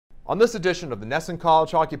On this edition of the Nesson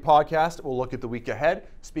College Hockey Podcast, we'll look at the week ahead,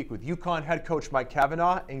 speak with UConn head coach Mike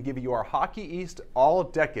Cavanaugh, and give you our Hockey East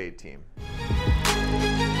All-Decade team.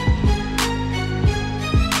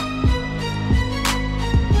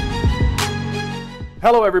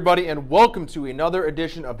 Hello, everybody, and welcome to another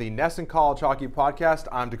edition of the Nesson College Hockey Podcast.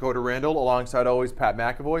 I'm Dakota Randall, alongside always Pat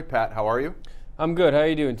McAvoy. Pat, how are you? I'm good. How are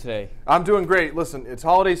you doing today? I'm doing great. Listen, it's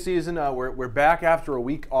holiday season. We're back after a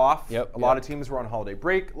week off. A lot of teams were on holiday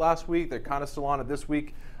break last week. They're kind of still on it this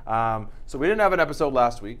week. So we didn't have an episode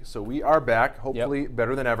last week. So we are back, hopefully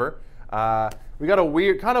better than ever. We got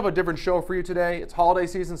a kind of a different show for you today. It's holiday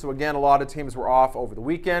season, so again, a lot of teams were off over the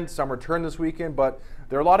weekend. Some returned this weekend, but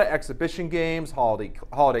there are a lot of exhibition games,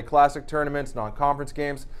 holiday classic tournaments, non-conference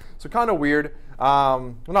games. So kind of weird.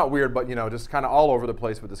 Well, not weird, but just kind of all over the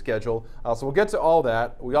place with the schedule. So we'll get to all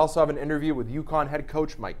that. We also have an interview with UConn head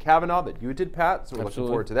coach Mike Cavanaugh that you did, Pat. So we're looking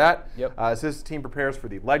forward to that. As his team prepares for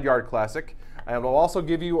the Ledyard Classic. And we'll also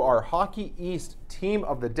give you our Hockey East Team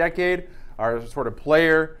of the Decade, our sort of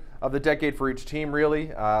player of the decade for each team,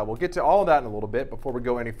 really. We'll get to all of that in a little bit. Before we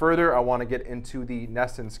go any further, I want to get into the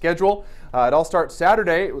Nesson schedule. It all starts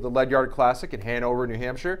Saturday with the Ledyard Classic in Hanover, New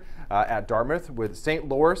Hampshire, at Dartmouth, with St.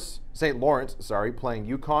 Lawrence, playing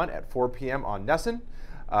UConn at 4 p.m. on Nesson.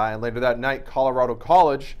 And later that night, Colorado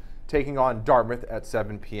College taking on Dartmouth at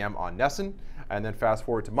 7 p.m. on Nesson. And then fast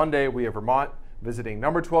forward to Monday, we have Vermont visiting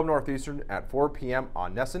number 12 Northeastern at 4 p.m.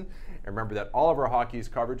 on Nesson. And remember that all of our Hockey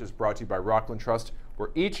East coverage is brought to you by Rockland Trust, where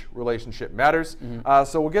each relationship matters.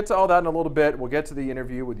 So we'll get to all that in a little bit. We'll get to the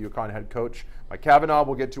interview with UConn head coach Mike Cavanaugh.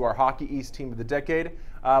 We'll get to our Hockey East Team of the Decade.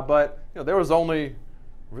 But there was only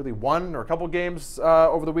really one or a couple games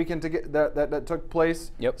over the weekend that took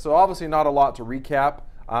place. So obviously not a lot to recap.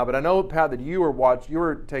 But I know, Pat, that you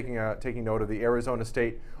were taking note of the Arizona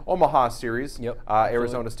State Omaha series.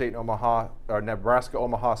 Arizona State Omaha or Nebraska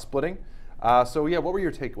Omaha splitting. So what were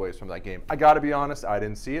your takeaways from that game? I got to be honest, I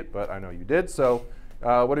didn't see it, but I know you did. So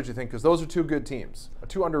what did you think? Because those are two good teams,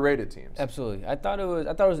 two underrated teams. Absolutely. I thought it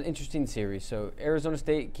was an interesting series. So Arizona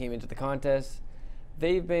State came into the contest.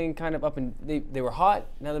 They've been kind of up and they were hot.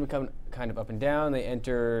 Now they've become kind of up and down. They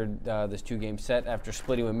entered this two-game set after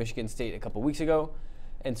splitting with Michigan State a couple weeks ago.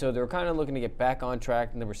 And so they were kind of looking to get back on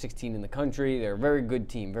track. Number 16 in the country. They're a very good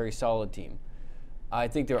team, very solid team. I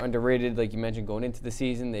think they're underrated, like you mentioned, going into the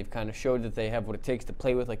season. They've kind of showed that they have what it takes to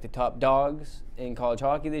play with like the top dogs in college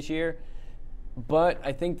hockey this year. But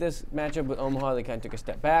I think this matchup with Omaha, they kind of took a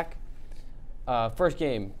step back. First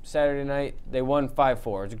game, Saturday night, they won 5-4. It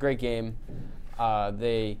was a great game.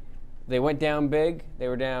 They went down big. They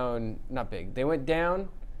were down, not big. They went down.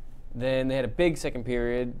 Then they had a big second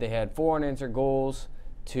period. They had 4 unanswered goals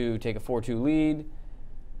to take a 4-2 lead.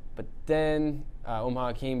 But then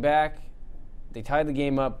Omaha came back. They tied the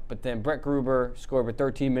game up, but then Brett Gruber scored with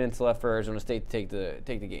 13 minutes left for Arizona State to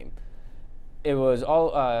take the game. It was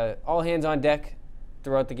all hands on deck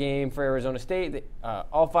throughout the game for Arizona State.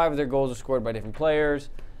 All 5 of their goals were scored by different players.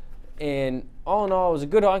 And all in all, it was a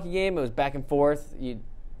good hockey game. It was back and forth.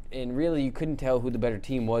 And really, you couldn't tell who the better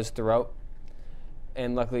team was throughout.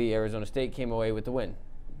 And luckily, Arizona State came away with the win.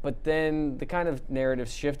 But then the kind of narrative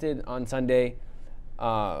shifted on Sunday.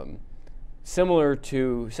 Similar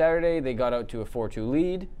to Saturday, they got out to a 4-2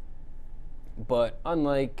 lead. But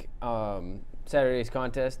unlike Saturday's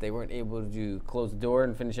contest, they weren't able to close the door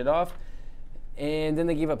and finish it off. And then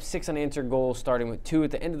they gave up 6 unanswered goals, starting with 2 at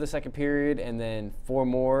the end of the second period and then 4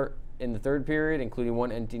 more in the third period, including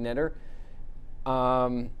 1 empty netter.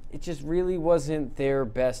 It just really wasn't their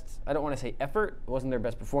best, I don't want to say effort, it wasn't their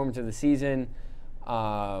best performance of the season.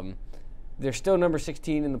 They're still number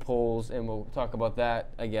 16 in the polls, and we'll talk about that,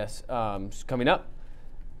 I guess, coming up.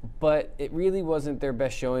 But it really wasn't their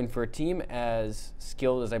best showing for a team as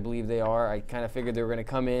skilled as I believe they are. I kind of figured they were going to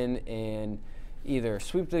come in and either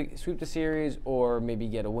sweep the series or maybe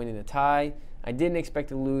get a win and a tie. I didn't expect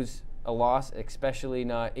to lose a loss, especially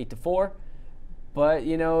not 8-4. But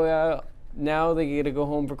now they get to go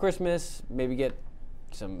home for Christmas, maybe get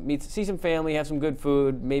see some family, have some good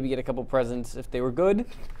food, maybe get a couple presents if they were good,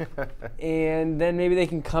 and then maybe they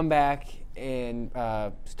can come back and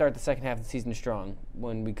start the second half of the season strong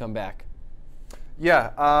when we come back.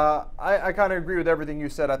 I kind of agree with everything you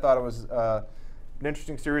said. I thought it was an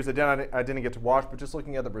interesting series. I didn't get to watch, but just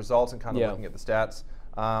looking at the results and kind of looking at the stats,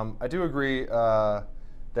 I do agree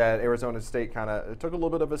that Arizona State kind of took a little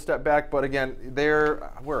bit of a step back. But again,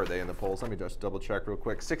 where are they in the polls? Let me just double check real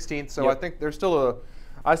quick. 16th. So I think they're still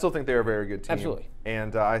I still think they're a very good team. Absolutely.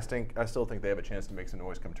 And I still think they have a chance to make some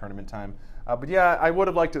noise come tournament time. But yeah, I would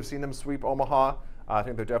have liked to have seen them sweep Omaha. I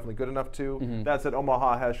think they're definitely good enough to. That said,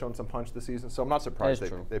 Omaha has shown some punch this season, so I'm not surprised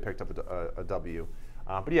they picked up a W.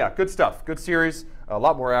 But yeah, good stuff. Good series. A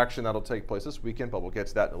lot more action that'll take place this weekend, but we'll get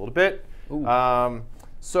to that in a little bit.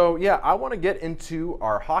 So yeah, I want to get into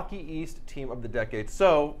our Hockey East Team of the Decade.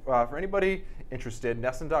 So for anybody interested,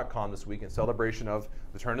 NESN.com this week in celebration of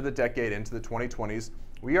the turn of the decade into the 2020s,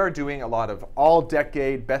 we are doing a lot of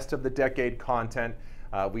all-decade, best of the decade content.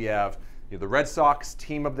 We have the Red Sox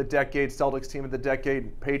Team of the Decade, Celtics Team of the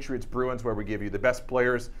Decade, Patriots, Bruins, where we give you the best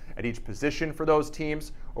players at each position for those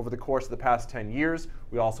teams over the course of the past 10 years.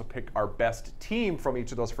 We also pick our best team from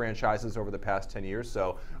each of those franchises over the past 10 years.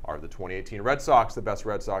 So are the 2018 Red Sox the best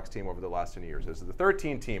Red Sox team over the last 10 years? Is it the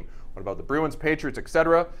 13 team? What about the Bruins, Patriots,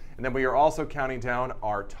 etc.? And then we are also counting down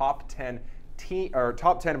our top 10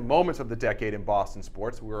 moments of the decade in Boston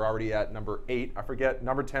sports. We're already at number 8. I forget.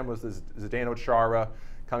 Number 10 was the Zdeno Chara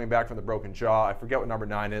coming back from the broken jaw. I forget what number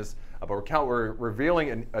 9 is. But we're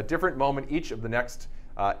revealing a different moment each of the next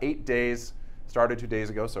 8 days. Started 2 days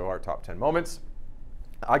ago, so our top 10 moments.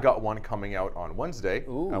 I got one coming out on Wednesday.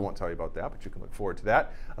 Ooh. I won't tell you about that, but you can look forward to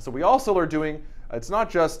that. So we also are doing, it's not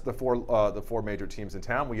just the four major teams in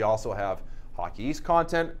town. We also have Hockey East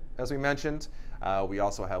content, as we mentioned. We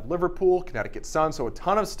also have Liverpool, Connecticut Sun, so a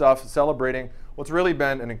ton of stuff celebrating what's really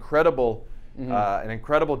been an incredible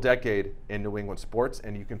decade in New England sports.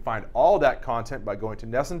 And you can find all that content by going to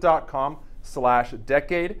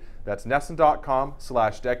NESN.com/decade. That's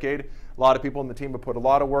NESN.com/decade. A lot of people in the team have put a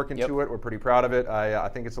lot of work into it. We're pretty proud of it. I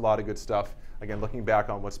think it's a lot of good stuff. Again, looking back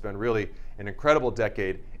on what's been really an incredible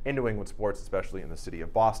decade in New England sports, especially in the city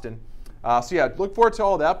of Boston. So yeah, look forward to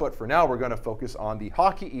all that. But for now, we're going to focus on the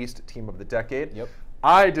Hockey East Team of the Decade.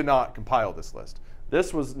 I did not compile this list.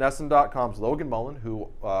 This was NESN.com's Logan Mullen, who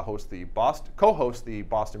co-hosts the Boston Bruins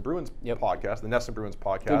podcast, the NESN Bruins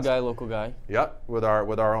podcast. Good guy, local guy. Yeah, with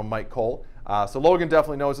our own Mike Cole. So Logan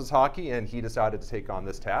definitely knows his hockey, and he decided to take on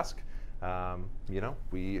this task. I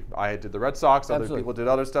did the Red Sox, other people did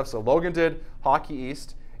other stuff. So Logan did Hockey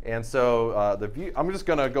East, and so I'm just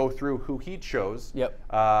going to go through who he chose.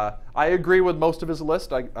 I agree with most of his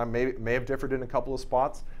list. I may have differed in a couple of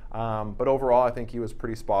spots, but overall I think he was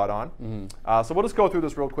pretty spot on. So we'll just go through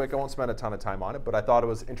this real quick. I won't spend a ton of time on it, but I thought it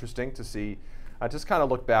was interesting to see, just kind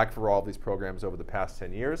of look back for all of these programs over the past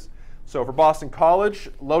 10 years. So for Boston College,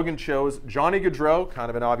 Logan chose Johnny Gaudreau, kind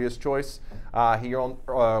of an obvious choice. He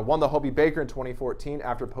won the Hobey Baker in 2014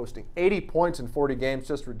 after posting 80 points in 40 games,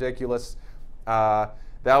 just ridiculous. That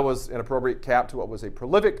was an appropriate cap to what was a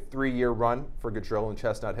prolific 3-year run for Gaudreau in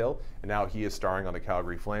Chestnut Hill, and now he is starring on the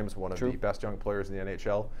Calgary Flames, one of the best young players in the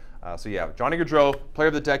NHL. So yeah, Johnny Gaudreau, Player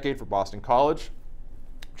of the Decade for Boston College.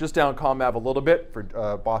 Just down ComAv a little bit for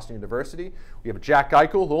Boston University, we have Jack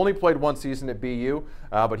Eichel, who only played 1 season at BU,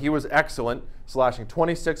 but he was excellent, slashing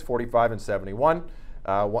 26, 45, and 71,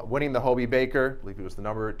 winning the Hobey Baker. I believe he was the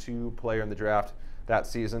number 2 player in the draft that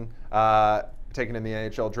season, taken in the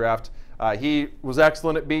NHL draft. He was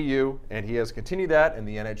excellent at BU, and he has continued that in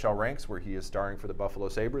the NHL ranks, where he is starring for the Buffalo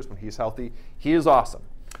Sabres when he's healthy. He is awesome.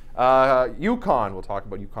 UConn, we'll talk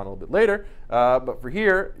about UConn a little bit later, but for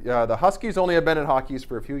here, the Huskies only have been in Hockey East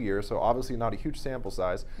for a few years, so obviously not a huge sample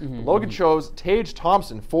size. Logan chose Tage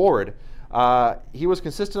Thompson, forward. He was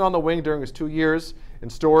consistent on the wing during his 2 years in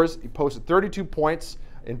Stores. He posted 32 points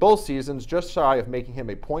in both seasons, just shy of making him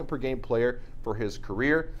a point-per-game player for his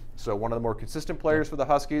career. So one of the more consistent players for the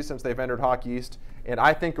Huskies since they've entered Hockey East, and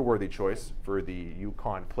I think a worthy choice for the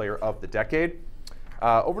UConn Player of the Decade.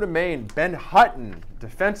 Over to Maine, Ben Hutton,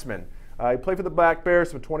 defenseman. He played for the Black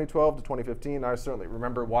Bears from 2012 to 2015. I certainly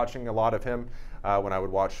remember watching a lot of him when I would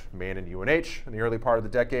watch Maine and UNH in the early part of the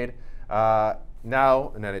decade.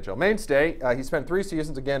 Now an NHL mainstay. He spent 3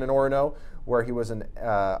 seasons again in Orono, where he was an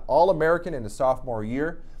All-American in his sophomore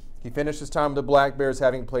year. He finished his time with the Black Bears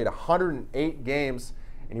having played 108 games,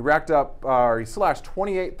 and he he slashed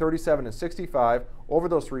 28, 37, and 65 over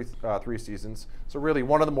those three seasons. So really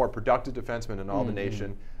one of the more productive defensemen in all the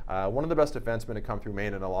nation. One of the best defensemen to come through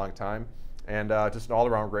Maine in a long time. And just an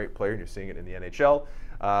all-around great player, and you're seeing it in the NHL.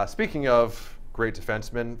 Speaking of great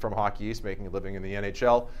defensemen from Hockey East making a living in the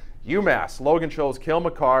NHL, UMass, Logan chose Cale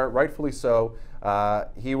Makar, rightfully so.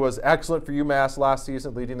 He was excellent for UMass last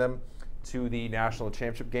season, leading them to the national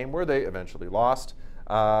championship game where they eventually lost.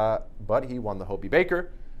 But he won the Hobey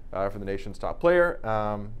Baker for the nation's top player.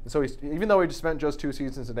 So even though he spent just 2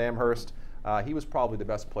 seasons at Amherst, he was probably the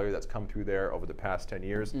best player that's come through there over the past 10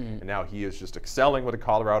 years. And now he is just excelling with the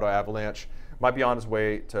Colorado Avalanche. Might be on his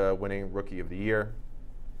way to winning Rookie of the Year.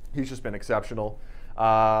 He's just been exceptional.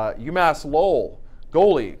 UMass Lowell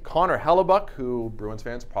goalie Connor Hellebuck, who Bruins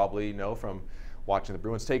fans probably know from watching the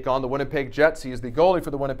Bruins take on the Winnipeg Jets. He is the goalie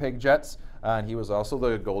for the Winnipeg Jets, and he was also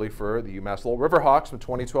the goalie for the UMass Lowell Riverhawks from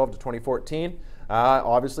 2012 to 2014.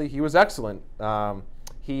 Obviously, he was excellent.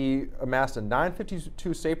 He amassed a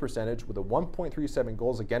 .952 save percentage with a 1.37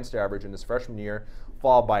 goals against average in his freshman year,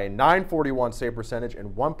 followed by a .941 save percentage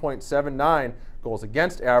and 1.79 goals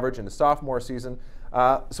against average in his sophomore season.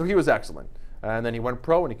 So he was excellent. And then he went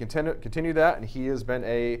pro and he continued that, and he has been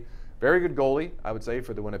a very good goalie, I would say,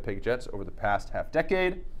 for the Winnipeg Jets over the past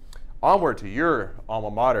half-decade. Onward to your alma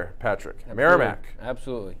mater, Patrick. Absolutely. Merrimack.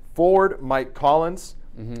 Absolutely. Forward Mike Collins.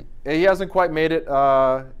 He hasn't quite made it.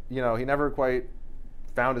 He never quite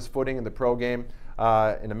found his footing in the pro game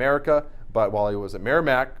in America. But while he was at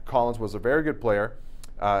Merrimack, Collins was a very good player.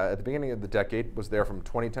 At the beginning of the decade, was there from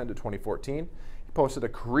 2010 to 2014. He posted a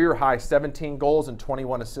career-high 17 goals and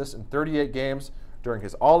 21 assists in 38 games during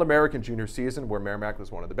his All-American junior season, where Merrimack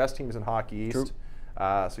was one of the best teams in Hockey East. True.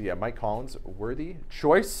 So yeah, Mike Collins, worthy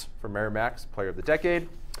choice for Merrimack's Player of the Decade.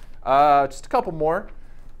 Just a couple more.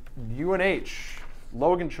 UNH,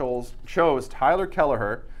 Logan chose Tyler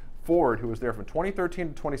Kelleher, forward, who was there from 2013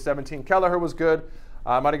 to 2017. Kelleher was good.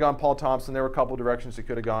 Might have gone Paul Thompson. There were a couple directions he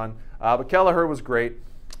could have gone. But Kelleher was great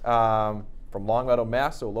from Longmeadow,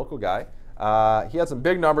 Mass., so a local guy. He had some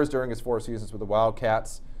big numbers during his 4 seasons with the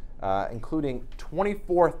Wildcats, including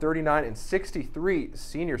 24, 39, and 63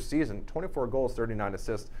 senior season. 24 goals, 39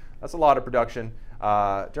 assists. That's a lot of production.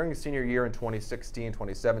 During his senior year in 2016,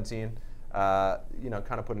 2017, kind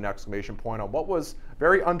of put an exclamation point on what was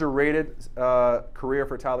very underrated career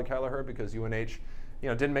for Tyler Kelleher, because UNH,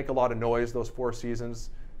 didn't make a lot of noise those 4 seasons.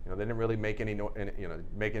 They didn't really make any,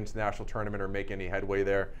 make it into the national tournament or make any headway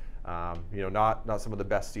there. Not some of the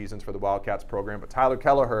best seasons for the Wildcats program, but Tyler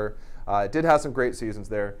Kelleher did have some great seasons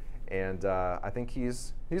there, and I think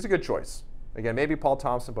he's a good choice. Again, maybe Paul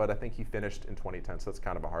Thompson, but I think he finished in 2010, so that's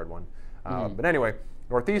kind of a hard one. But anyway,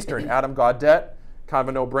 Northeastern, Adam Gaudette, kind of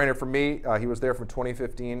a no-brainer for me. He was there from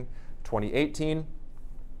 2015, 2018.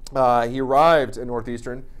 He arrived at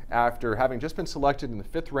Northeastern after having just been selected in the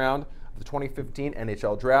 5th round of the 2015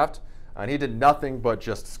 NHL draft. And he did nothing but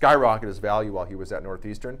just skyrocket his value while he was at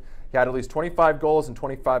Northeastern. He had at least 25 goals and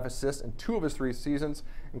 25 assists in 2 of his 3 seasons,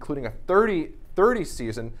 including a 30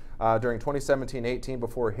 season during 2017-18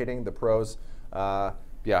 before hitting the pros. Adam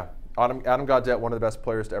Gaudette, one of the best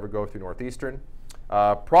players to ever go through Northeastern.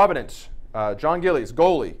 Providence, John Gillies,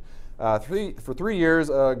 goalie. For 3 years,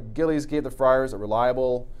 Gillies gave the Friars a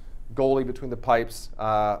reliable goalie between the pipes.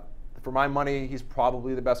 For my money, he's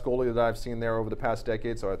probably the best goalie that I've seen there over the past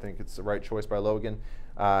decade, so I think it's the right choice by Logan.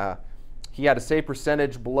 He had a save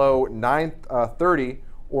percentage below .930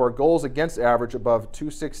 or goals against average above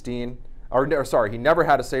 .216. He never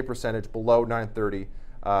had a save percentage below .930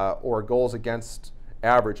 or goals against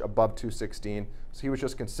average above .216. So he was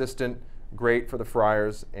just consistent, great for the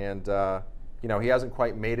Friars, and he hasn't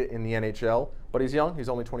quite made it in the NHL, but he's young. He's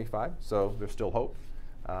only 25, so there's still hope.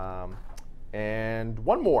 And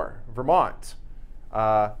one more, Vermont.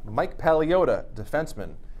 Mike Paliota,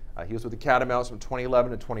 defenseman. He was with the Catamounts from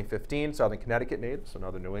 2011 to 2015, Southern Connecticut native, so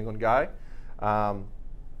another New England guy.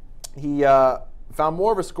 He found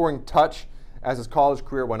more of a scoring touch as his college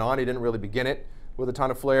career went on. He didn't really begin it with a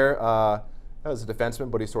ton of flair as a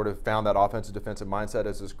defenseman, but he sort of found that offensive defensive mindset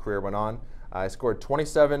as his career went on. He scoring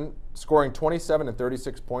 27 and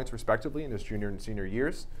 36 points respectively in his junior and senior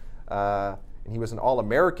years. And he was an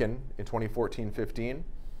All-American in 2014-15,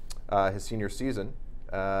 his senior season.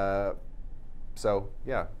 So,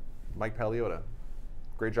 yeah, Mike Paliota.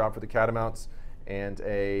 Great job for the Catamounts, and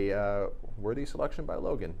a worthy selection by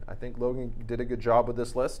Logan. I think Logan did a good job with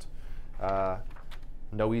this list.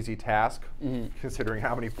 No easy task, considering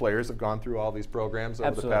how many players have gone through all these programs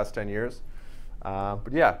over the past 10 years.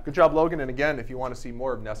 But yeah, good job, Logan. And again, if you want to see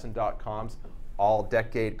more of NESN.com's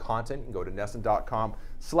all-decade content, you can go to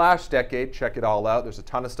NESN.com/decade. Check it all out. There's a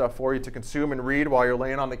ton of stuff for you to consume and read while you're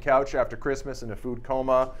laying on the couch after Christmas in a food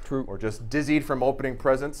coma. True. Or just dizzied from opening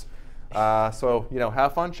presents. So,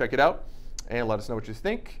 have fun, check it out, and let us know what you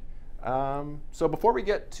think. So before we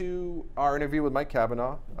get to our interview with Mike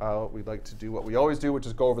Cavanaugh, we'd like to do what we always do, which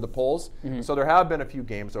is go over the polls. So there have been a few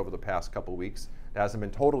games over the past couple weeks. It hasn't been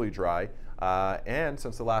totally dry. And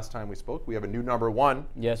since the last time we spoke, we have a new #1.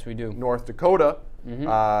 Yes, we do. North Dakota,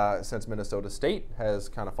 since Minnesota State has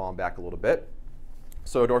kind of fallen back a little bit.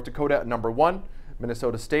 So North Dakota at #1,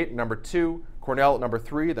 Minnesota State at #2, Cornell at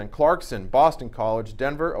 #3, then Clarkson, Boston College,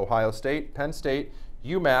 Denver, Ohio State, Penn State,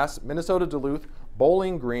 UMass, Minnesota Duluth,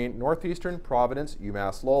 Bowling Green, Northeastern, Providence,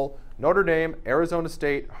 UMass Lowell, Notre Dame, Arizona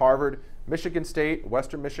State, Harvard, Michigan State,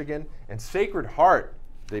 Western Michigan, and Sacred Heart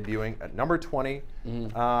debuting at #20.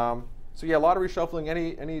 So yeah, a lot of reshuffling.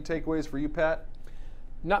 Any takeaways for you, Pat?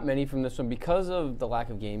 Not many from this one because of the lack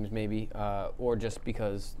of games, maybe, or just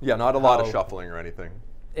because. Yeah, not a lot of shuffling or anything.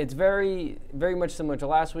 It's very, very much similar to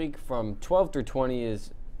last week. From 12 through 20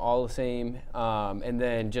 is all the same. And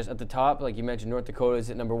then just at the top, like you mentioned, North Dakota is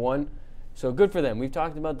at number 1. So good for them. We've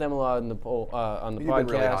talked about them a lot on the podcast. You've been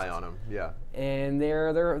really high on them, yeah. And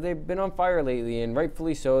they've been on fire lately, and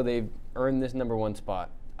rightfully so. They've earned this number 1 spot.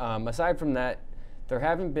 Aside from that, there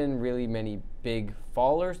haven't been really many big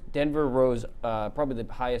fallers. Denver rose probably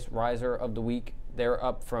the highest riser of the week. They're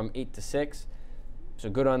up from 8 to 6, so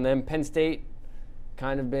good on them. Penn State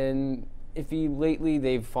kind of been iffy lately.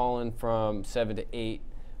 They've fallen from 7 to 8.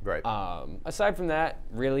 Right. Aside from that,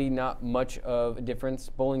 really not much of a difference.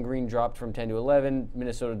 Bowling Green dropped from 10 to 11.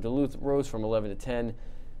 Minnesota Duluth rose from 11 to 10.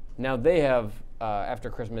 Now they have, after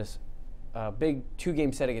Christmas, a big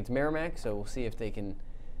 2-game set against Merrimack, so we'll see if they can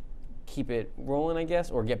keep it rolling, I guess,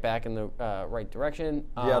 or get back in the right direction.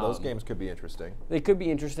 Yeah, those games could be interesting. They could be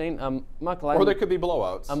interesting. Or they could be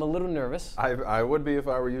blowouts. I'm a little nervous. I would be if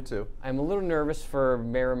I were you too. I'm a little nervous for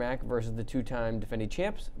Merrimack versus the 2-time defending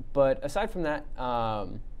champs. But aside from that,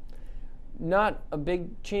 not a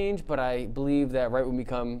big change, but I believe that right when we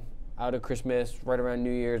come out of Christmas, right around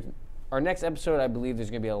New Year's, our next episode, I believe there's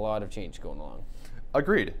going to be a lot of change going along.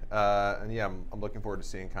 Agreed. And yeah, I'm looking forward to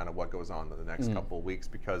seeing kind of what goes on in the next couple of weeks,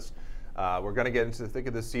 because we're going to get into the thick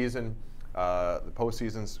of this season. The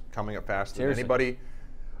postseason's coming up faster than anybody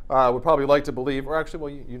would probably like to believe. Or actually, well,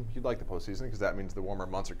 you'd like the postseason because that means the warmer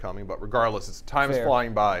months are coming. But regardless, time is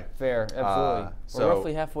flying by. Fair, absolutely. We're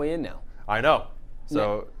roughly halfway in now. I know.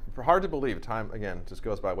 So hard to believe. Time, again, just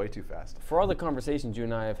goes by way too fast. For all the conversations you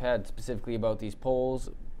and I have had specifically about these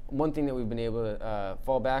polls, one thing that we've been able to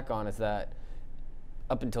fall back on is that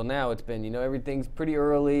up until now, it's been, everything's pretty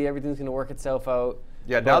early, everything's going to work itself out.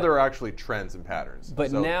 Yeah, now there are actually trends and patterns.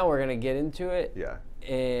 But now we're going to get into it. Yeah.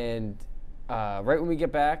 And right when we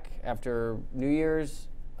get back after New Year's,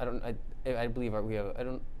 I believe we have, I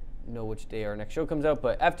don't know which day our next show comes out,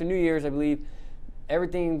 but after New Year's, I believe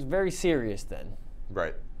everything's very serious then.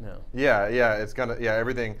 Right. No. Yeah, it's going to,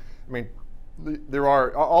 everything, I mean, there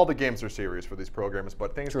are, all the games are serious for these programs,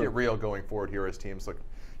 but things get real going forward here as teams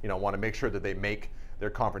want to make sure that they make their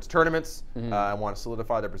conference tournaments and want to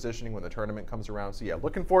solidify their positioning when the tournament comes around. So yeah,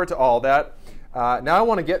 looking forward to all that. Now I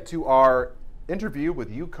want to get to our interview with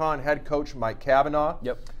UConn head coach Mike Cavanaugh.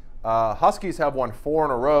 Yep. Huskies have won 4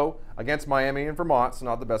 in a row against Miami and Vermont, so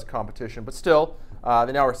not the best competition, but still,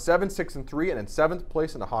 they now are 7-6-3 and in 7th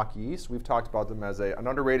place in the Hockey East. We've talked about them as an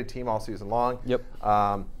underrated team all season long. Yep.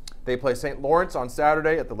 They play St. Lawrence on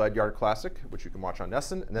Saturday at the Lead Yard Classic, which you can watch on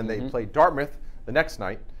NESN, and then they play Dartmouth the next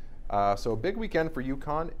night. So a big weekend for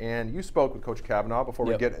UConn, and you spoke with Coach Cavanaugh before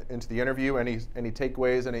we get into the interview. Any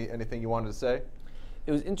takeaways, anything you wanted to say?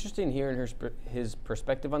 It was interesting hearing his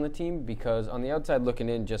perspective on the team, because on the outside looking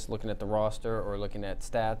in, just looking at the roster or looking at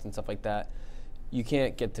stats and stuff like that, you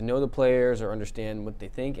can't get to know the players or understand what they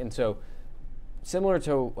think. And so similar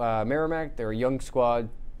to Merrimack, they're a young squad.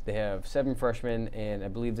 They have 7 freshmen, and I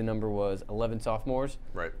believe the number was 11 sophomores.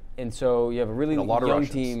 Right. And so you have a really young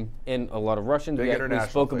team and a lot of Russians. We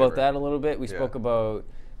spoke about that a little bit. We spoke about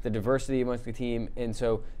the diversity amongst the team. And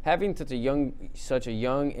so having such a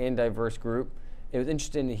young and diverse group, it was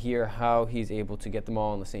interesting to hear how he's able to get them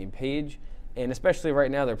all on the same page. And especially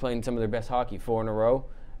right now, they're playing some of their best hockey, 4 in a row.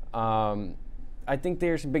 I think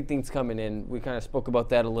there's some big things coming in. We kind of spoke about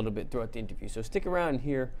that a little bit throughout the interview. So stick around and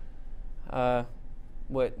hear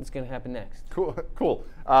what's going to happen next. Cool.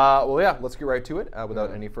 Well, yeah, let's get right to it.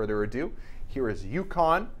 Without any further ado, here is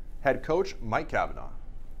UConn head coach Mike Cavanaugh.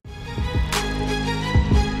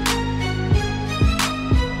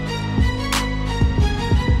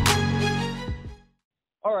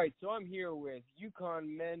 All right, so I'm here with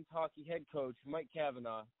UConn men's hockey head coach Mike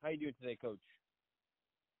Cavanaugh. How you doing today, Coach?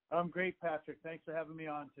 I'm great, Patrick. Thanks for having me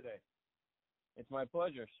on today. It's my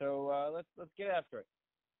pleasure. So let's get after it.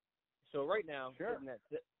 So right now, sitting at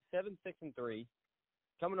 7-6-3,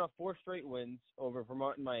 coming off 4 straight wins over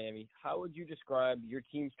Vermont and Miami, how would you describe your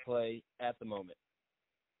team's play at the moment?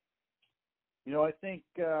 I think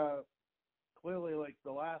clearly, like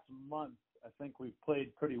the last month, I think we've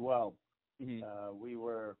played pretty well. We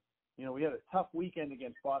had a tough weekend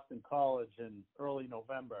against Boston College in early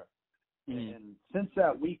November. And since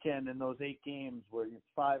that weekend in those 8 games where you're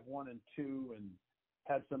 5-1-2 and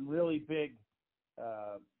had some really big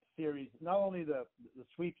series, not only the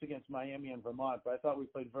sweeps against Miami and Vermont, but I thought we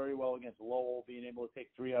played very well against Lowell, being able to take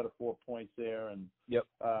 3 out of 4 points there. And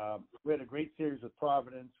we had a great series with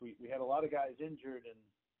Providence. We had a lot of guys injured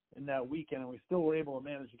in that weekend, and we still were able to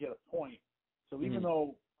manage to get a point. So even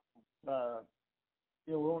though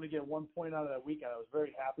we only get 1 point out of that weekend, I was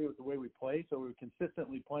very happy with the way we played. So we were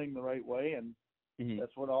consistently playing the right way, and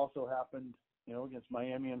that's what also happened, against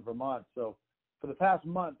Miami and Vermont. So for the past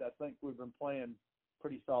month, I think we've been playing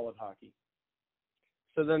pretty solid hockey.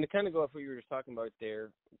 So then to kind of go off what you were just talking about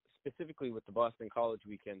there, specifically with the Boston College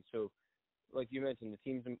weekend, so like you mentioned, the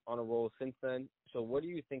team's been on a roll since then. So what do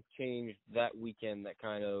you think changed that weekend that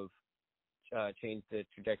kind of changed the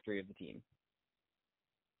trajectory of the team?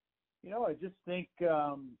 I just think,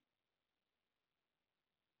 I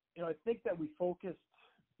think that we focused,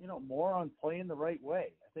 more on playing the right way.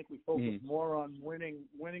 I think we focused more on winning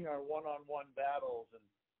our one-on-one battles and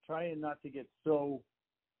trying not to get so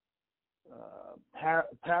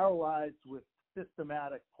paralyzed with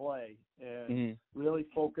systematic play and really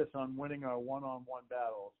focus on winning our one-on-one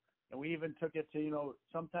battles. And we even took it to,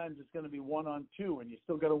 sometimes it's going to be 1-on-2 and you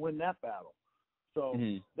still got to win that battle. So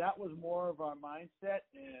that was more of our mindset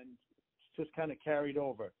and just kind of carried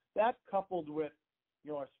over. That coupled with,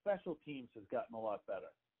 our special teams has gotten a lot better.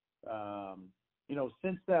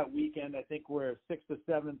 Since that weekend, I think we're 6th or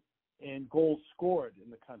 7th in goals scored in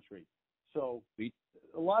the country. So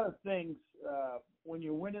a lot of things, when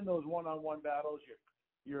you're winning those one-on-one battles,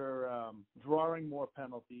 you're drawing more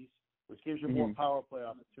penalties, which gives you more power play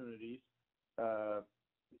opportunities.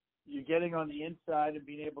 You're getting on the inside and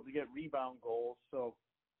being able to get rebound goals. So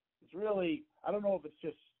it's really, I don't know if it's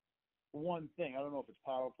just one thing. I don't know if it's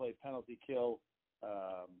power play, penalty kill,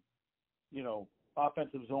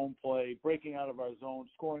 offensive zone play, breaking out of our zone,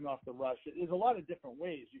 scoring off the rush. There's a lot of different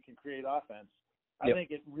ways you can create offense. I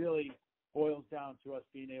think it really boils down to us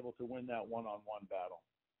being able to win that one-on-one battle.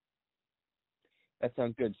 That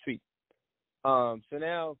sounds good. Sweet. So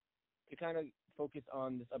now to kind of focus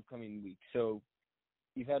on this upcoming week. So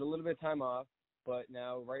you've had a little bit of time off, but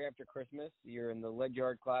now right after Christmas, you're in the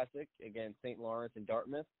Ledyard Classic against St. Lawrence and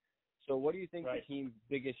Dartmouth. So what do you think the team's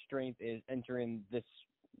biggest strength is entering this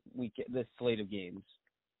week, this slate of games?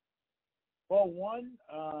 Well, one,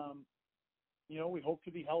 we hope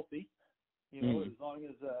to be healthy. As long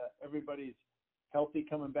as everybody's healthy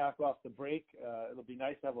coming back off the break, it'll be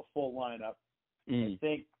nice to have a full lineup. I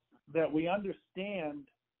think that we understand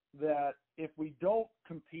that if we don't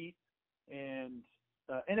compete and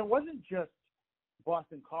it wasn't just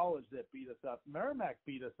Boston College that beat us up. Merrimack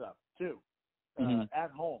beat us up too,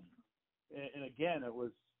 at home. And again, it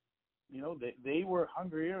was, they were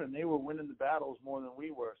hungrier and they were winning the battles more than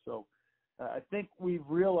we were. So I think we've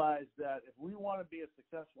realized that if we want to be a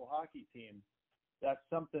successful hockey team, that's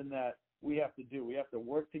something that we have to do. We have to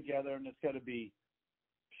work together, and it's got to be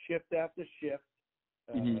shift after shift.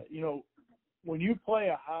 When you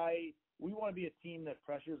play we want to be a team that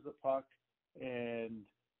pressures the puck and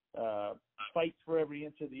fights for every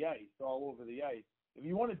inch of the ice, all over the ice. If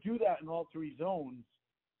you want to do that in all three zones,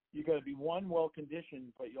 you got to be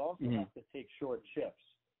well-conditioned, but you also have to take short shifts.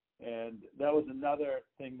 And that was another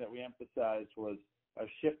thing that we emphasized was our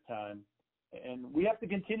shift time. And we have to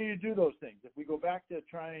continue to do those things. If we go back to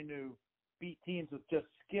trying to beat teams with just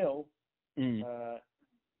skill and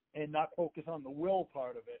not focus on the will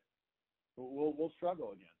part of it, we'll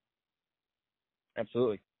struggle again.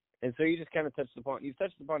 Absolutely. And so you just kind of you've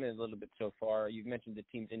touched upon it a little bit so far. You've mentioned the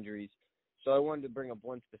team's injuries. So I wanted to bring up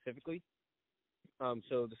one specifically.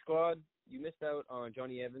 So the squad, you missed out on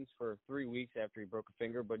Johnny Evans for 3 weeks after he broke a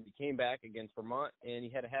finger, but he came back against Vermont, and he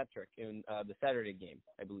had a hat trick in the Saturday game,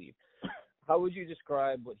 I believe. How would you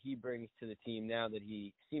describe what he brings to the team now that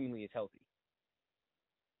he seemingly is healthy?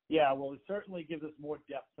 Yeah, well, it certainly gives us more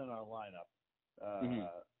depth in our lineup.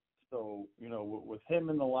 So, with him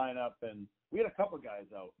in the lineup, and we had a couple of guys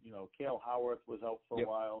out. Cale Howarth was out for a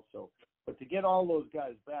while. So, but to get all those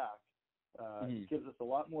guys back, it gives us a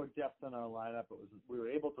lot more depth in our lineup. We were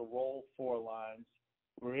able to roll 4 lines.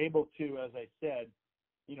 We were able to, as I said,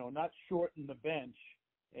 not shorten the bench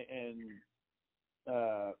and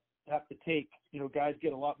have to take, guys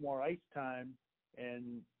get a lot more ice time,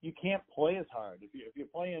 and you can't play as hard. If you're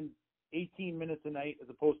playing 18 minutes a night as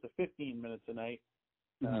opposed to 15 minutes a night,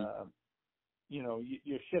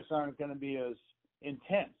 your shifts aren't going to be as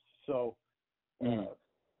intense. So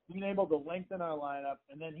being able to lengthen our lineup,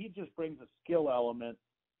 and then he just brings a skill element.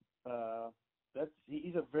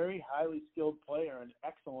 He's a very highly skilled player and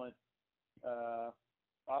excellent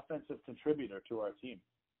offensive contributor to our team.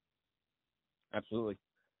 Absolutely.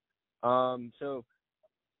 So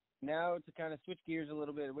now to kind of switch gears a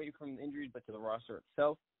little bit away from the injuries, but to the roster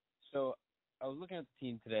itself. So I was looking at the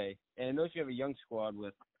team today, and I noticed you have a young squad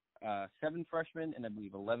with 7 freshmen and I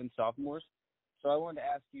believe 11 sophomores. So I wanted to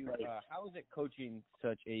ask you, how is it coaching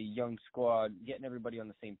such a young squad, getting everybody on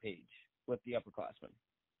the same page with the upperclassmen?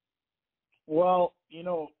 Well,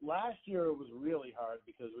 last year it was really hard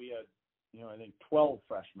because we had, I think 12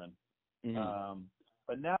 freshmen.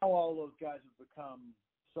 But now all those guys have become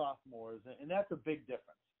sophomores, and that's a big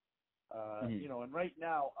difference. You know, and right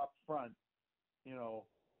now up front, you know,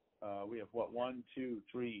 we have what, 1, 2,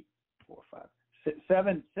 3, 4, 5, 6,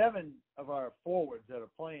 7 of our forwards that are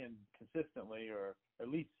playing consistently, or at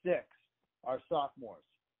least 6 are sophomores.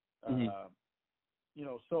 You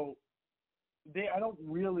know, so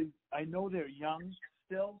I know they're young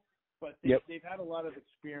still, but they've had a lot of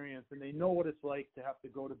experience, and they know what it's like to have to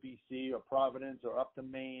go to BC or Providence or up to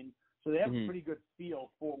Maine. So they have a pretty good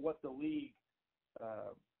feel for what the league,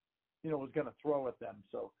 you know, was going to throw at them.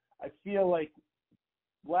 So I feel like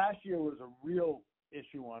last year was a real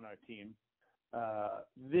issue on our team.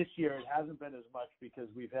 This year it hasn't been as much because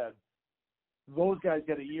we've had those guys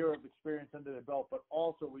get a year of experience under their belt, but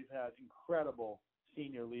also we've had incredible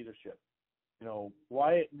senior leadership. You know,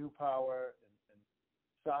 Wyatt Newpower and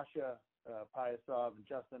Sasha Pyasov and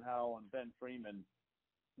Justin Howell and Ben Freeman,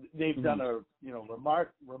 they've done a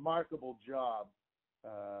remarkable job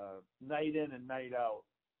night in and night out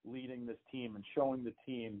leading this team and showing the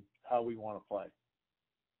team how we want to play.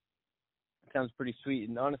 Sounds pretty sweet,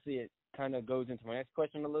 and honestly, it kind of goes into my next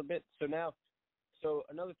question a little bit. So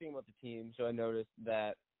another thing about the team, so I noticed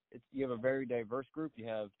that you have a very diverse group. You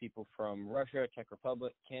have people from Russia, Czech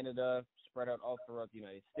Republic, Canada, spread out all throughout the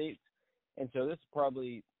United States. And so this is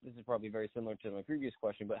probably very similar to my previous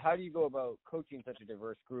question, but how do you go about coaching such a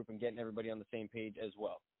diverse group and getting everybody on the same page as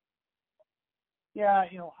well? Yeah,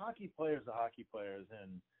 you know, hockey players are hockey players,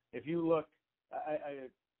 and if you look,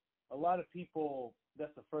 a lot of people,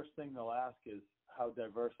 that's the first thing they'll ask is how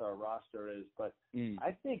diverse our roster is. But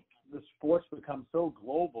I think the sport's become so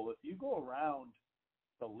global. If you go around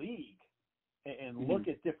the league and look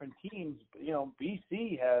at different teams, you know,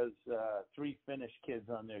 BC has 3 Finnish kids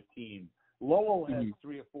on their team. Lowell has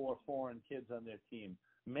 3 or 4 foreign kids on their team.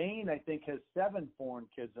 Maine, I think, has 7 foreign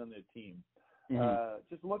kids on their team.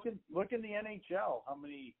 Just look in the NHL, how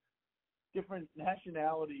many different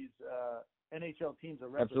nationalities NHL teams are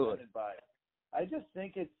represented by. I just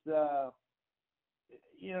think it's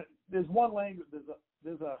you know, there's one language.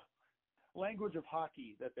 There's a language of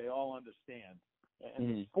hockey that they all understand,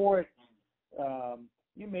 and the sport.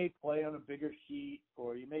 You may play on a bigger sheet,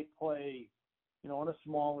 or you may play, you know, on a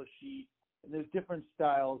smaller sheet, and there's different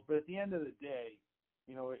styles. But at the end of the day,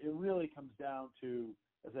 you know, it really comes down to,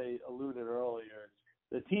 as I alluded earlier,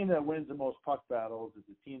 the team that wins the most puck battles is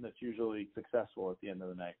the team that's usually successful at the end of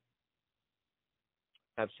the night.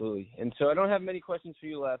 Absolutely. And so I don't have many questions for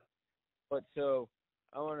you left, but so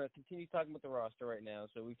I want to continue talking about the roster right now.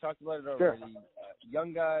 So we've talked about it already. Sure.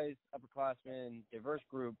 Young guys, upperclassmen, diverse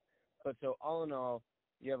group. But so all in all,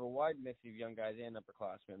 you have a wide mix of young guys and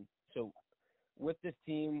upperclassmen. So with this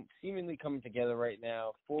team seemingly coming together right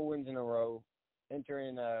now, 4 wins in a row,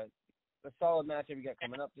 entering a solid matchup you got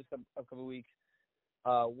coming up just a couple of weeks,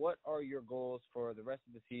 what are your goals for the rest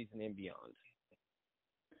of the season and beyond?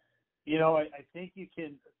 You know, I think you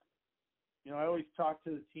can, you know, I always talk to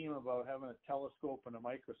the team about having a telescope and a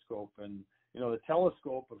microscope. And, you know, the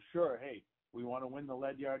telescope of, sure, hey, we want to win the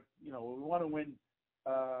Ledyard, you know, we want to win,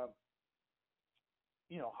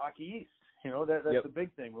 you know, Hockey East. You know, that's the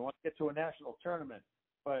big thing. We want to get to a national tournament.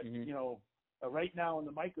 But, you know, right now in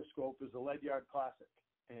the microscope is the Ledyard Classic.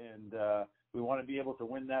 And we want to be able to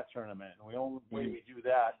win that tournament. And the only way we do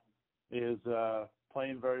that is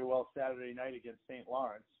playing very well Saturday night against St.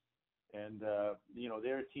 Lawrence. And, you know,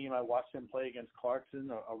 they're a team. I watched them play against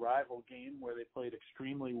Clarkson, a rival game where they played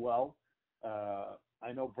extremely well.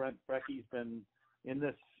 I know Brent Brecky's been in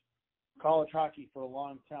this college hockey for a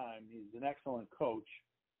long time. He's an excellent coach.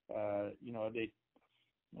 You know, they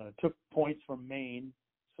took points from Maine.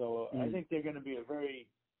 So I think they're going to be a very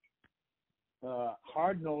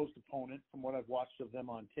hard-nosed opponent from what I've watched of them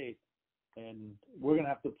on tape. And we're going to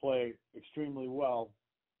have to play extremely well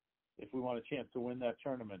if we want a chance to win that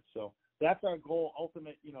tournament. So that's our goal,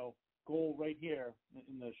 ultimate, you know, goal right here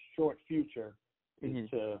in the short future is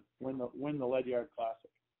to win the Ledyard Classic.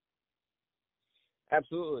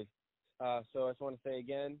 Absolutely. So I just want to say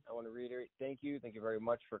again, I want to reiterate, thank you. Thank you very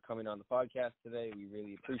much for coming on the podcast today. We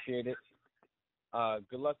really appreciate it.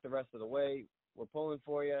 Good luck the rest of the way. We're pulling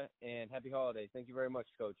for you, and happy holidays. Thank you very much,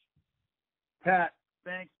 Coach. Pat,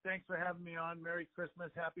 thanks for having me on. Merry Christmas,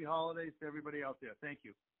 happy holidays to everybody out there. Thank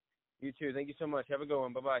you. You too. Thank you so much. Have a good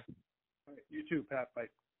one. Bye-bye. All right, you too, Pat. Bye.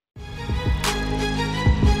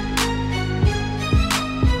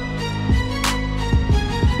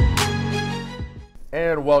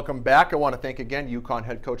 And welcome back. I want to thank again UConn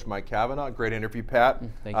head coach Mike Cavanaugh. Great interview, Pat.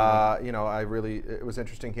 Thank you. You know, it was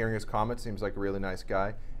interesting hearing his comments. Seems like a really nice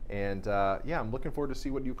guy. And yeah, I'm looking forward to see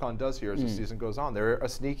what UConn does here as the season goes on. They're a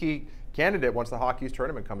sneaky candidate once the Hockey East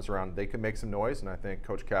tournament comes around. They can make some noise, and I think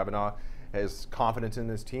Coach Cavanaugh has confidence in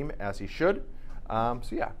his team, as he should. So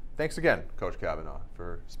yeah, thanks again, Coach Cavanaugh,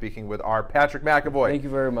 for speaking with our Patrick McAvoy. Thank you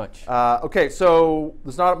very much. Okay, so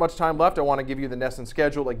there's not much time left. I want to give you the Nesson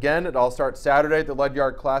schedule again. It all starts Saturday at the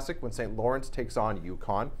Ledyard Classic when St. Lawrence takes on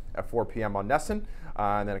UConn at 4 p.m. on Nesson.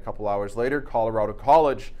 And then a couple hours later, Colorado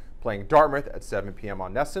College playing Dartmouth at 7 p.m.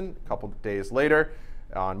 on Nesson. A couple of days later,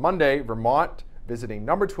 on Monday, Vermont visiting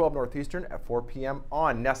number 12 Northeastern at 4 p.m.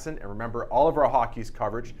 on Nesson. And remember, all of our hockey's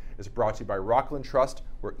coverage is brought to you by Rockland Trust,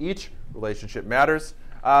 where each relationship matters.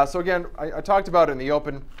 So again, I talked about it in the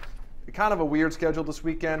open. Kind of a weird schedule this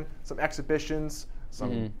weekend. Some exhibitions,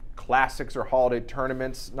 some classics or holiday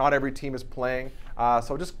tournaments. Not every team is playing.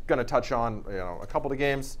 So just going to touch on a couple of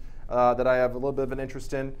games that I have a little bit of an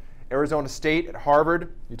interest in. Arizona State at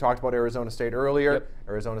Harvard. You talked about Arizona State earlier. Yep.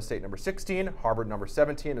 Arizona State number 16, Harvard number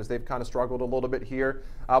 17, as they've kind of struggled a little bit here.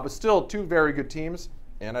 But still, two very good teams.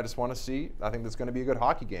 And I just want to see, I think this is going to be a good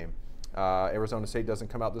hockey game. Arizona State doesn't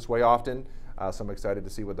come out this way often. So I'm excited to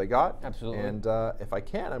see what they got. Absolutely. And if I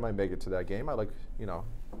can, I might make it to that game. I like,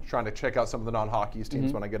 trying to check out some of the non-hockey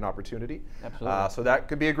teams when I get an opportunity. Absolutely. So that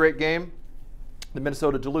could be a great game. The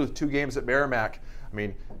Minnesota-Duluth, 2 games at Merrimack. I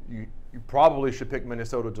mean, you probably should pick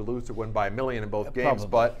Minnesota-Duluth to win by 1 million in both games,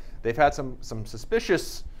 but they've had some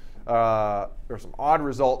suspicious or some odd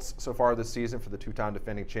results so far this season for the 2-time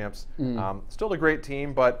defending champs. Still a great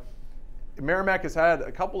team, but Merrimack has had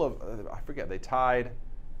a couple of, I forget, they tied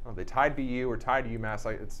BU or tied UMass.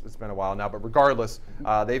 It's been a while now, but regardless,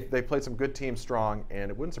 they've played some good teams strong,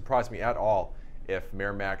 and it wouldn't surprise me at all if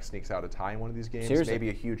Merrimack sneaks out a tie in one of these games. Seriously. Maybe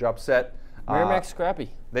a huge upset. Merrimack's scrappy.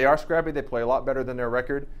 They are scrappy. They play a lot better than their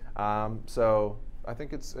record. So I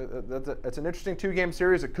think it's an interesting 2-game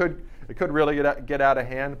series. It could really get out of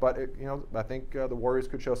hand, but I think the Warriors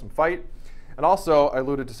could show some fight. And also, I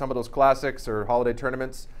alluded to some of those classics or holiday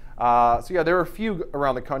tournaments. So yeah, there are a few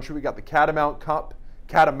around the country. We got the Catamount Cup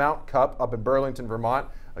up in Burlington, Vermont.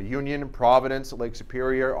 Union, Providence, Lake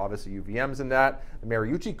Superior, obviously UVM's in that. The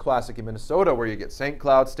Mariucci Classic in Minnesota, where you get St.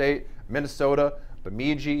 Cloud State, Minnesota,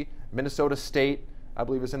 Bemidji, Minnesota State, I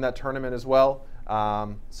believe, is in that tournament as well.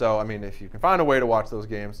 So I mean, if you can find a way to watch those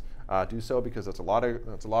games, do so, because it's a lot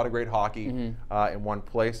of great hockey in one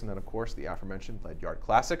place. And then of course the aforementioned Ledyard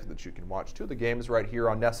Classic that you can watch 2 of the games right here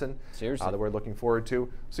on Nesson. Seriously. That we're looking forward to.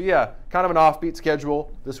 So yeah, kind of an offbeat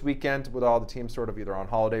schedule this weekend with all the teams sort of either on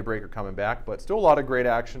holiday break or coming back, but still a lot of great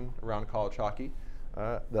action around college hockey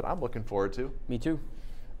that I'm looking forward to. Me too.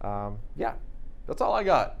 Yeah, that's all I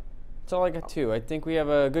got. That's all I got too. I think we have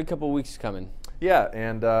a good couple of weeks coming. Yeah,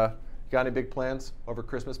 and you got any big plans over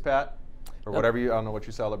Christmas, Pat? Or whatever I don't know what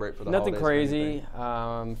you celebrate for the holidays. Nothing crazy.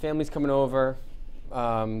 Family's coming over.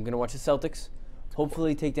 Gonna watch the Celtics.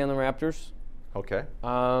 Hopefully take down the Raptors. Okay.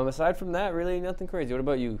 Aside from that, really nothing crazy. What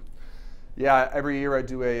about you? Yeah, every year I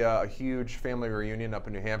do a huge family reunion up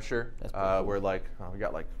in New Hampshire. That's pretty cool. We're we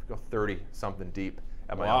go 30 something deep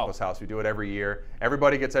at my uncle's house. We do it every year.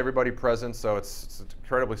 Everybody gets everybody presents, so it's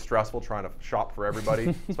incredibly stressful trying to shop for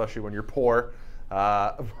everybody, especially when you're poor.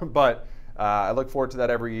 But I look forward to that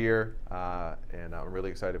every year, and I'm really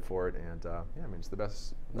excited for it. And yeah, I mean, it's the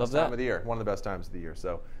best time of the year, one of the best times of the year.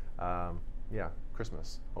 So yeah,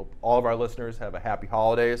 Christmas. Hope all of our listeners have a happy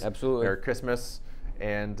holidays. Absolutely. Merry Christmas.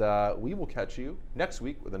 And we will catch you next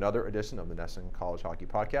week with another edition of the Nesson College Hockey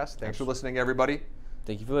Podcast. Thanks for listening, everybody.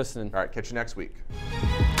 Thank you for listening. All right, catch you next week.